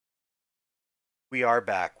We are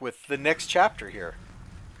back with the next chapter here.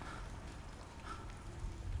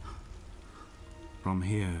 From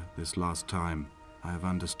here, this last time, I have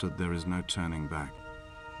understood there is no turning back.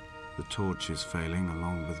 The torch is failing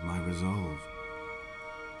along with my resolve.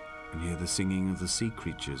 And hear the singing of the sea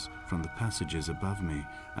creatures from the passages above me,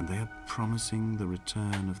 and they are promising the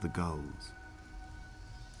return of the gulls.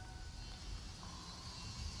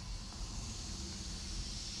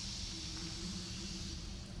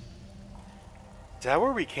 Is that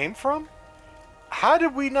where we came from? How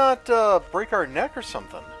did we not break our neck or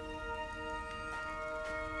something?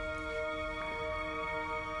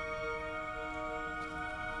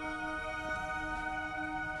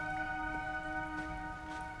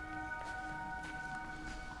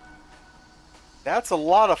 That's a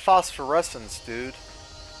lot of phosphorescence, dude.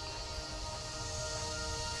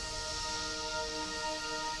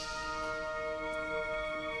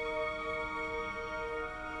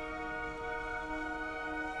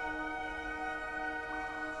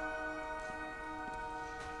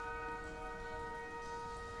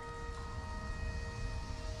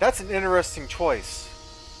 That's an interesting choice.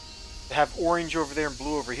 To have orange over there and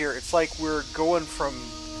blue over here. It's like we're going from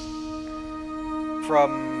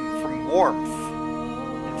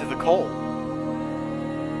warmth into the cold.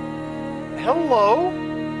 Hello?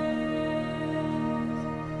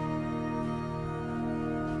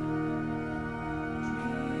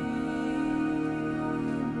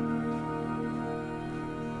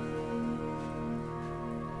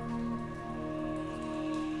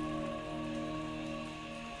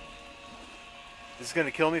 Is this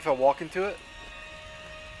gonna kill me if I walk into it?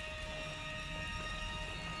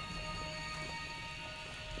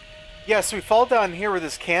 Yeah, so we fall down here where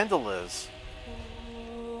this candle is.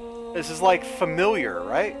 This is like familiar,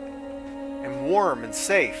 right? And warm and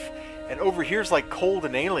safe. And over here's like cold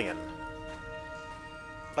and alien.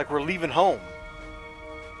 Like we're leaving home.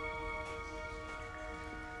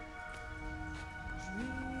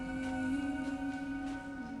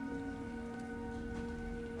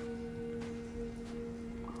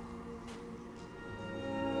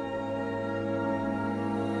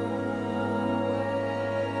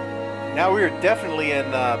 Now we are definitely in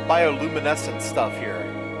bioluminescent stuff here.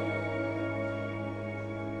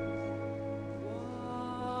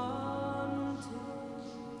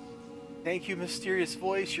 Thank you, mysterious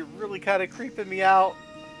voice. You're really kind of creeping me out.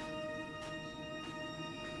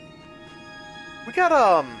 We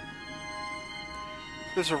got,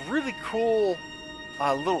 there's a really cool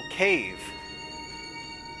little cave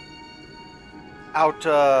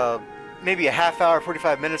out, maybe a half hour,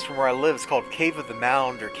 45 minutes from where I live. It's called Cave of the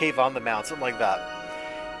Mound or Cave on the Mound, something like that.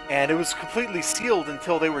 And it was completely sealed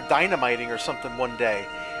until they were dynamiting or something one day,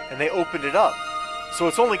 and they opened it up. So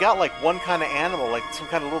it's only got like one kind of animal, like some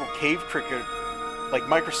kind of little cave cricket, like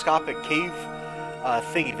microscopic cave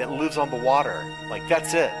thingy that lives on the water. Like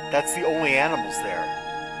that's it. That's the only animals there.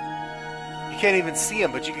 You can't even see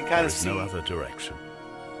them, but you can kind of see. There is no other direction.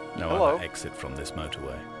 No other exit from this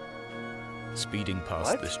motorway. Speeding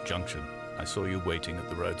past this junction, I saw you waiting at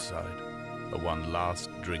the roadside, a one last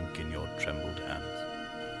drink in your trembled hands.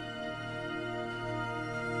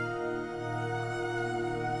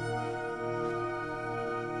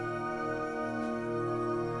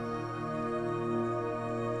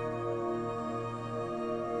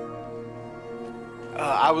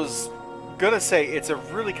 I was gonna say it's a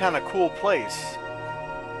really kind of cool place.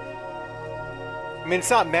 I mean, it's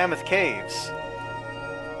not Mammoth Caves,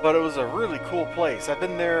 but it was a really cool place. I've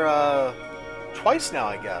been there twice now,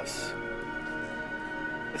 I guess.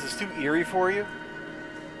 This is too eerie for you?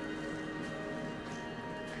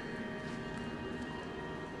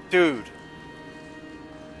 Dude.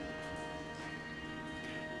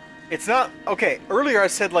 It's not... Okay, earlier I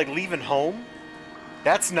said, like, leaving home.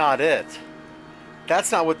 That's not it.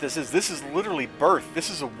 That's not what this is. This is literally birth. This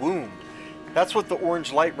is a womb. That's what the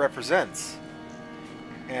orange light represents.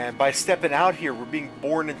 And by stepping out here, we're being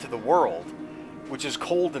born into the world, which is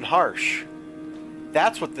cold and harsh.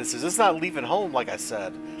 That's what this is. It's not leaving home, like I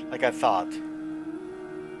said, like I thought.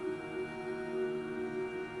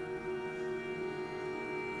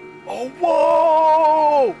 Oh,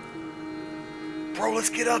 whoa! Bro, let's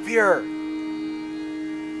get up here.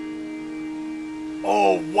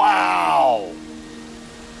 Oh, wow!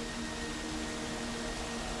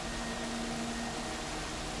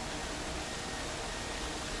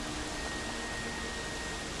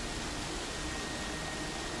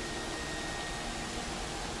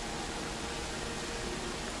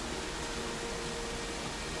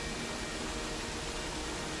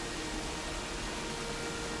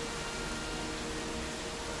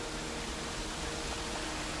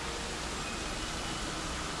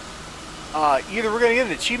 Either we're going to get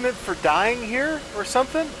an achievement for dying here or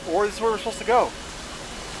something, or this is where we're supposed to go.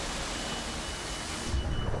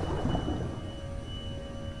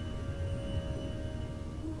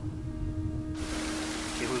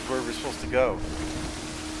 It was where we're supposed to go.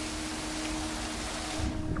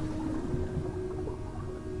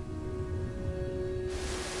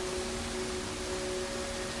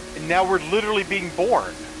 And now we're literally being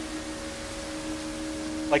born.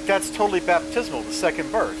 Like, that's totally baptismal, the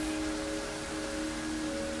second birth.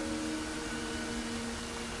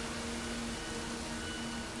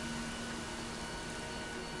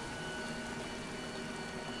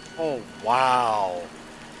 Oh, wow.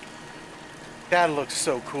 That looks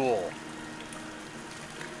so cool.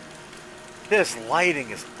 This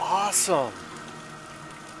lighting is awesome.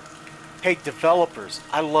 Hey, developers,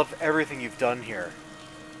 I love everything you've done here.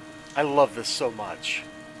 I love this so much.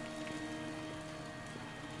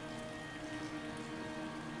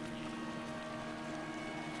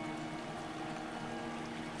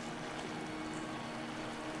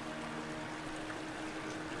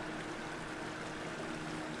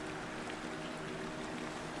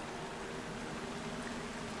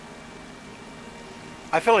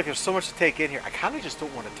 I feel like there's so much to take in here. I kind of just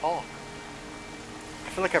don't want to talk. I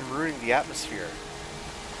feel like I'm ruining the atmosphere.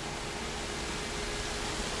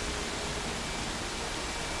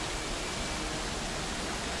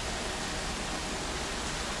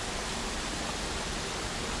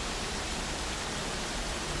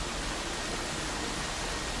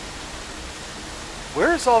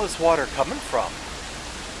 Where is all this water coming from?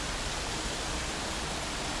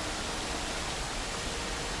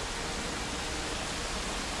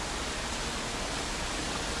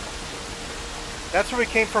 That's where we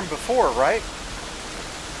came from before, right?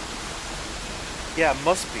 Yeah, it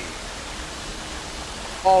must be.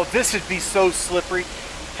 Oh, this would be so slippery.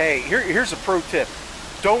 Hey, here's a pro tip.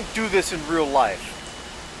 Don't do this in real life.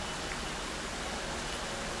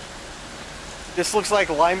 This looks like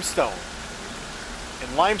limestone.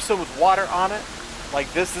 And limestone with water on it,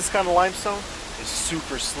 like this kind of limestone, is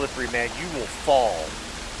super slippery, man. You will fall.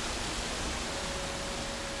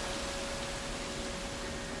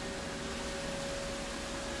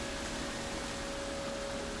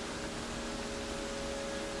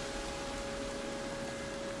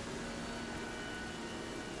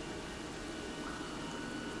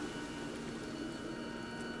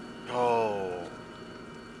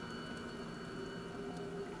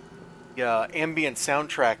 Ambient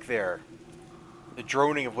soundtrack there. The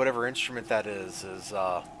droning of whatever instrument that is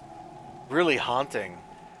really haunting.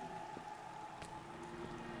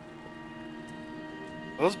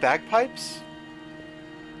 Are those bagpipes?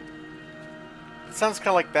 It sounds kind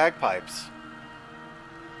of like bagpipes.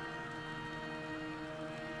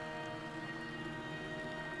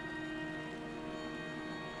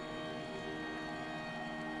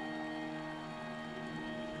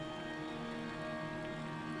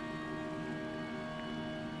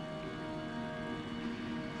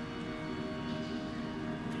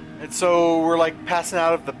 And so we're like passing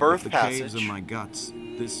out of the birth passage. The caves are my guts.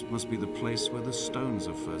 This must be the place where the stones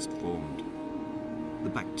are first formed. The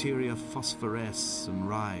bacteria phosphoresce and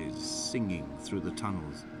rise, singing through the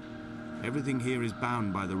tunnels. Everything here is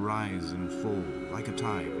bound by the rise and fall, like a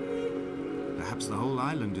tide. Perhaps the whole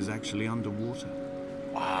island is actually underwater.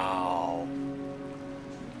 Wow.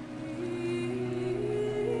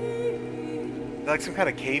 Like some kind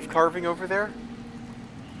of cave carving over there?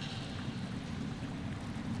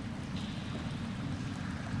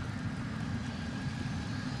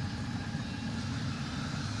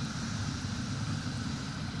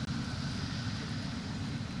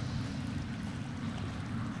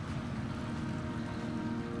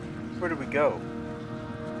 Where do we go?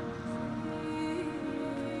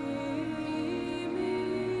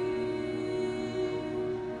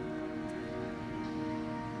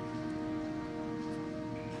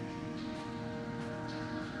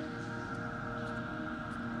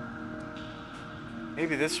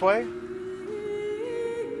 Maybe this way?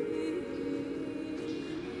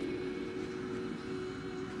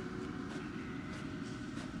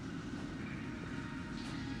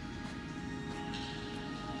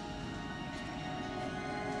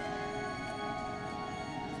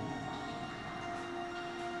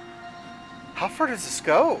 How far does this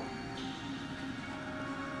go?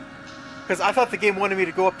 Because I thought the game wanted me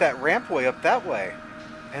to go up that rampway up that way.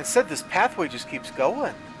 And instead this pathway just keeps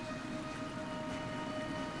going.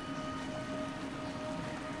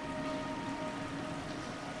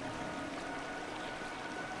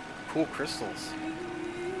 Cool crystals.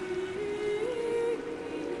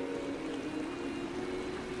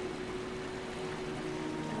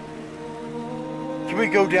 Can we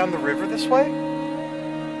go down the river this way?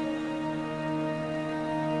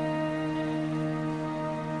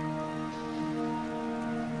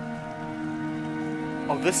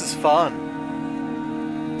 Oh, this is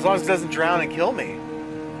fun. As long as it doesn't drown and kill me.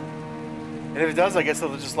 And if it does, I guess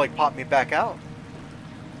it'll just like pop me back out.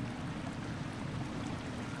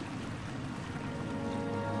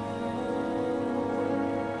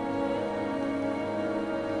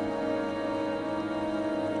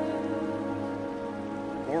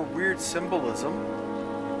 More weird symbolism.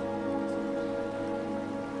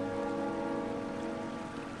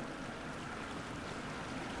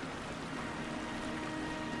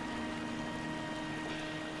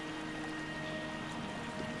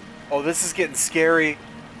 Oh, this is getting scary.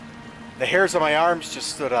 The hairs on my arms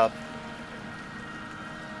just stood up.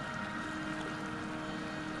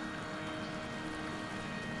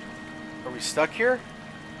 Are we stuck here?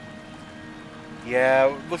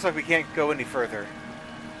 Yeah, looks like we can't go any further.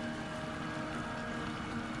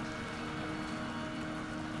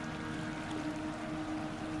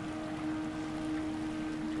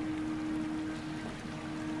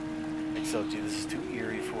 So, dude, this is too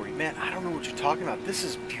eerie for you. Man, I don't know what you're talking about. This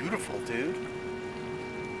is beautiful, dude.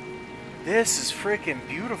 This is freaking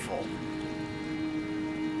beautiful.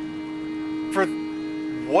 For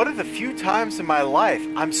one of the few times in my life,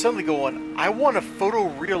 I'm suddenly going, I want a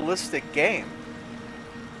photorealistic game.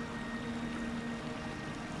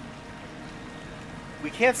 We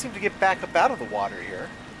can't seem to get back up out of the water here.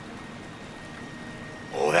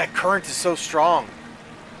 Oh, that current is so strong.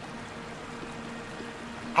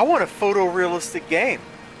 I want a photorealistic game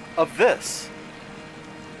of this.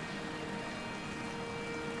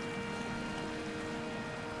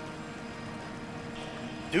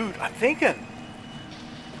 Dude, I'm thinking.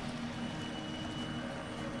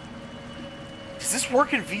 Does this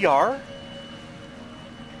work in VR?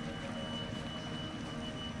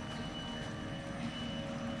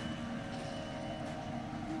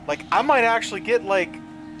 Like, I might actually get like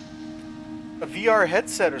a VR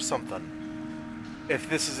headset or something. If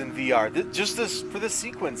this is in VR, just this for this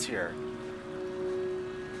sequence here.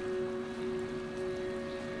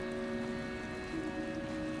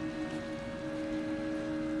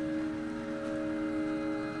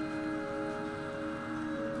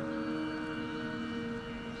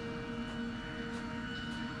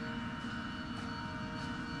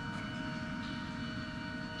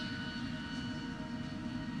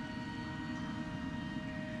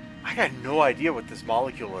 I got no idea what this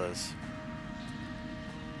molecule is.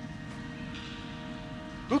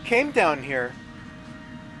 Who came down here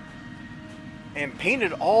and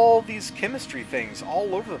painted all these chemistry things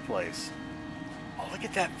all over the place? Oh, look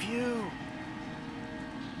at that view.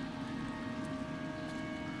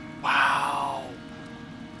 Wow.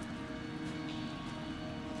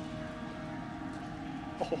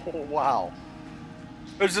 Oh, wow.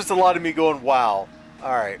 There's just a lot of me going, wow.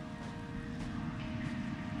 All right.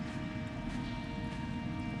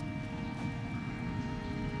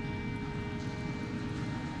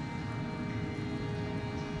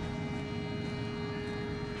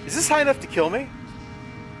 Is this high enough to kill me?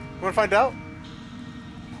 You want to find out?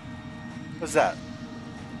 What's that?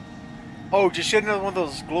 Oh, just shit another one of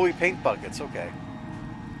those glowy paint buckets. Okay.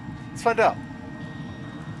 Let's find out.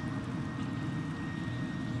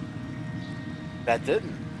 That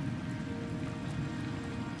didn't.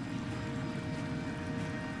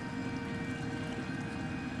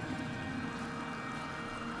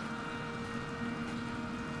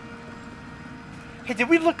 Hey, did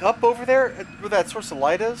we look up over there at where that source of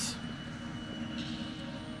light is?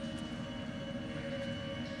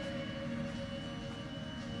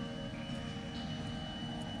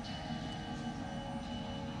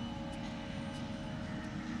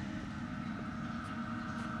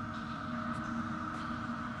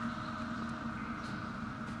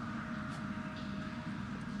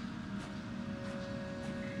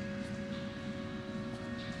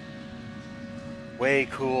 Way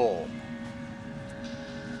cool.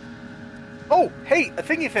 Oh, hey, a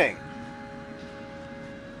thingy thing.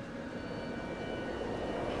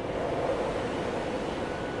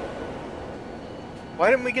 Why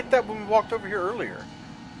didn't we get that when we walked over here earlier?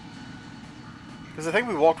 Because I think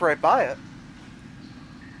we walked right by it.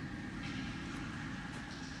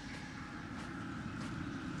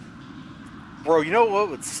 Bro, you know what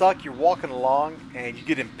would suck? You're walking along and you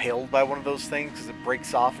get impaled by one of those things because it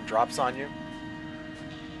breaks off and drops on you.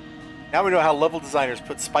 Now we know how level designers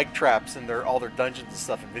put spike traps in all their dungeons and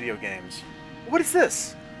stuff in video games. What is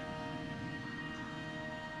this?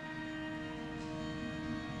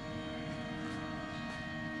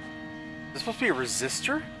 Is this supposed to be a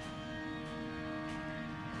resistor?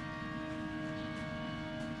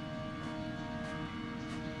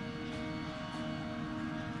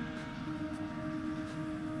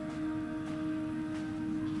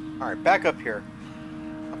 Alright, back up here.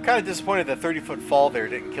 I'm kind of disappointed that 30-foot fall there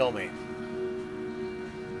didn't kill me.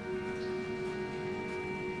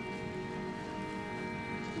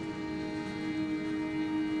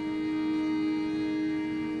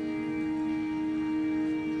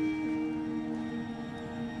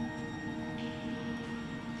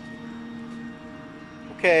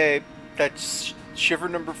 Okay, that's shiver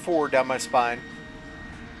number 4 down my spine.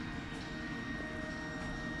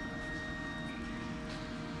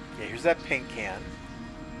 Yeah, here's that pink can.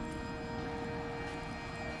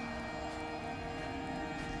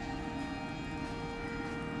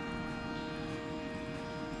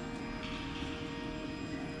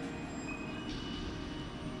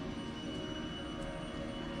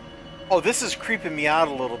 Oh, this is creeping me out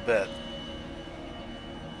a little bit.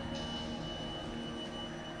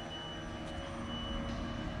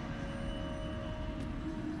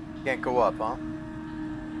 Can't go up, huh?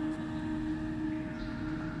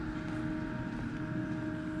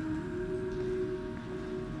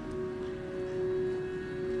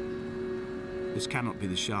 This cannot be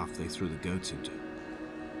the shaft they threw the goats into.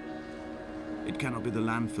 It cannot be the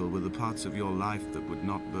landfill where the parts of your life that would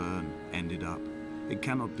not burn ended up. It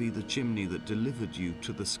cannot be the chimney that delivered you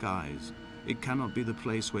to the skies. It cannot be the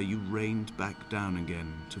place where you rained back down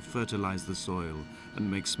again to fertilize the soil and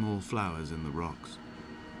make small flowers in the rocks.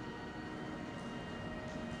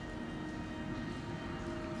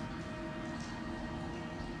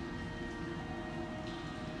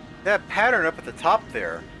 That pattern up at the top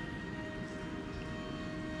there.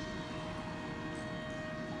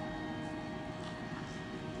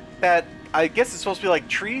 That, I guess it's supposed to be like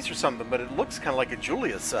trees or something, but it looks kind of like a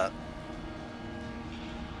Julia set.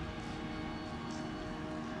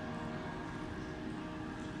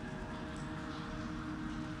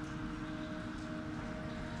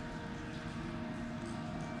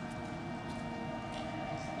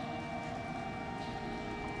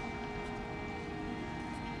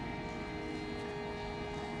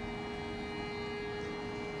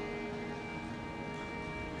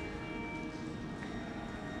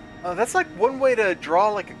 That's like one way to draw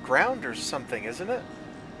like a ground or something, isn't it?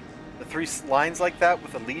 The 3 lines like that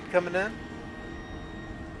with a lead coming in.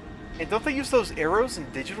 And don't they use those arrows in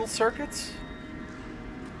digital circuits?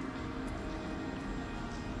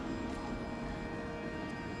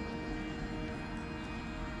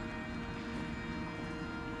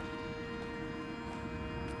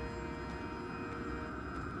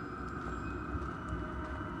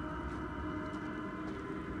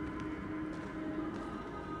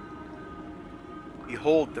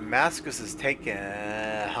 Behold, Damascus is taken.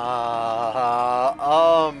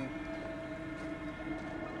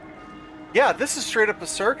 Yeah, this is straight up a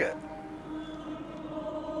circuit.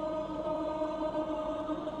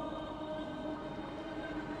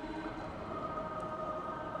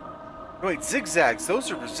 Wait, zigzags, those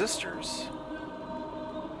are resistors.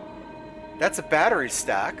 That's a battery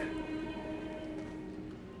stack.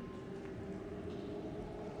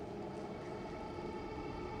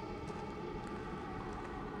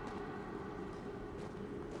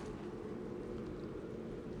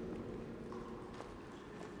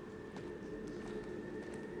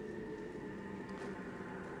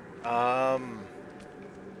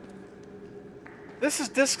 This is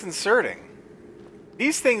disconcerting.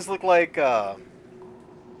 These things look like, maybe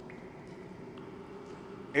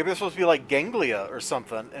they're supposed to be like ganglia or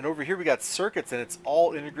something, and over here we got circuits, and it's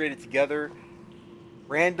all integrated together.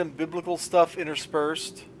 Random biblical stuff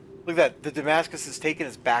interspersed. Look at that, the Damascus is taken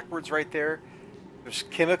as backwards right there. There's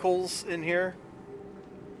chemicals in here.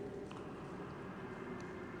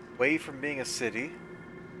 Away from being a city.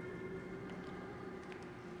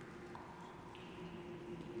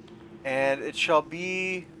 And it shall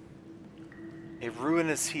be a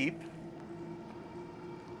ruinous heap.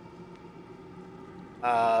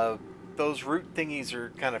 Those root thingies are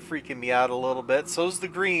kind of freaking me out a little bit. So's the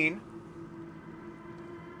green.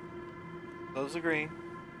 So's the green.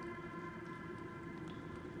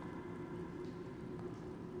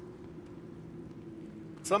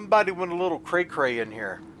 Somebody went a little cray-cray in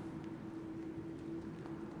here.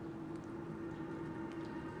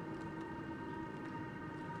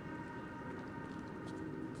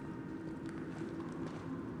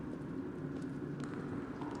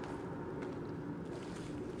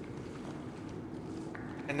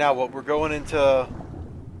 And now what, we're going into...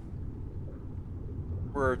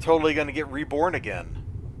 We're totally going to get reborn again.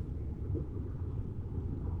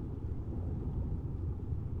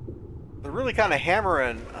 They're really kind of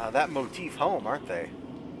hammering that motif home, aren't they?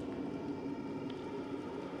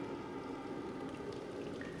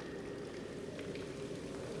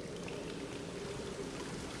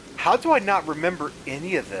 How do I not remember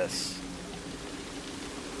any of this?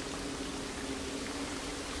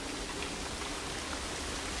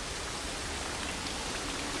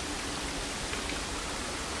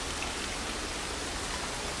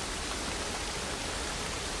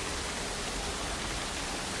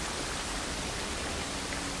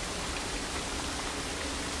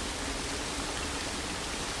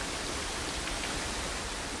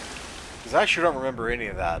 Because I sure don't remember any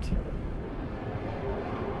of that.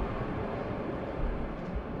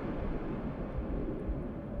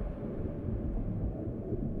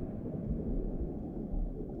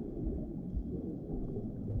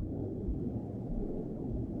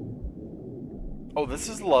 Oh, this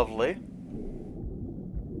is lovely.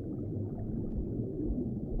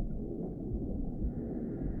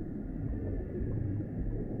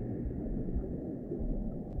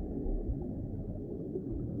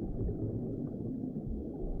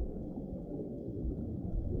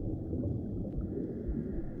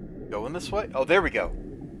 Going this way? Oh, there we go.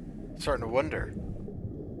 Starting to wonder.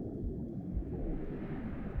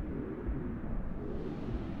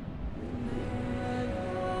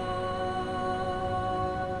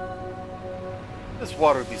 This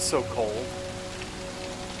water would be so cold.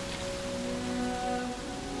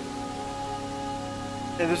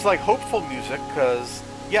 And there's like hopeful music, because,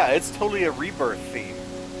 yeah, it's totally a rebirth theme.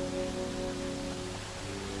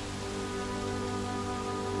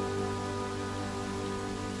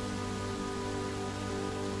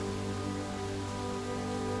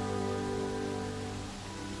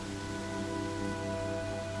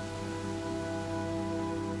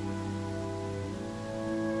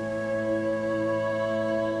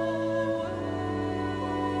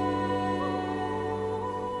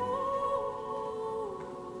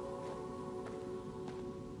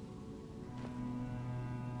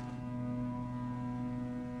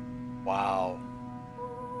 Wow.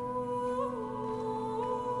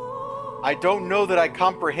 I don't know that I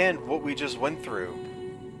comprehend what we just went through.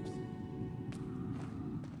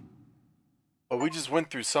 But we just went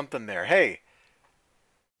through something there. Hey,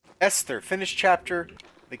 Esther, finished chapter,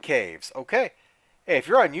 the caves. Okay. Hey, if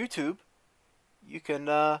you're on YouTube, you can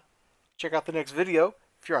check out the next video.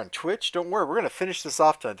 If you're on Twitch, don't worry. We're going to finish this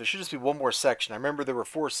off tonight. There should just be one more section. I remember there were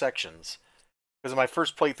 4 sections. Because in my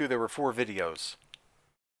first playthrough, there were 4 videos.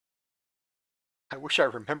 I wish I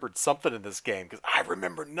remembered something in this game, because I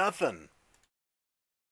remember nothing.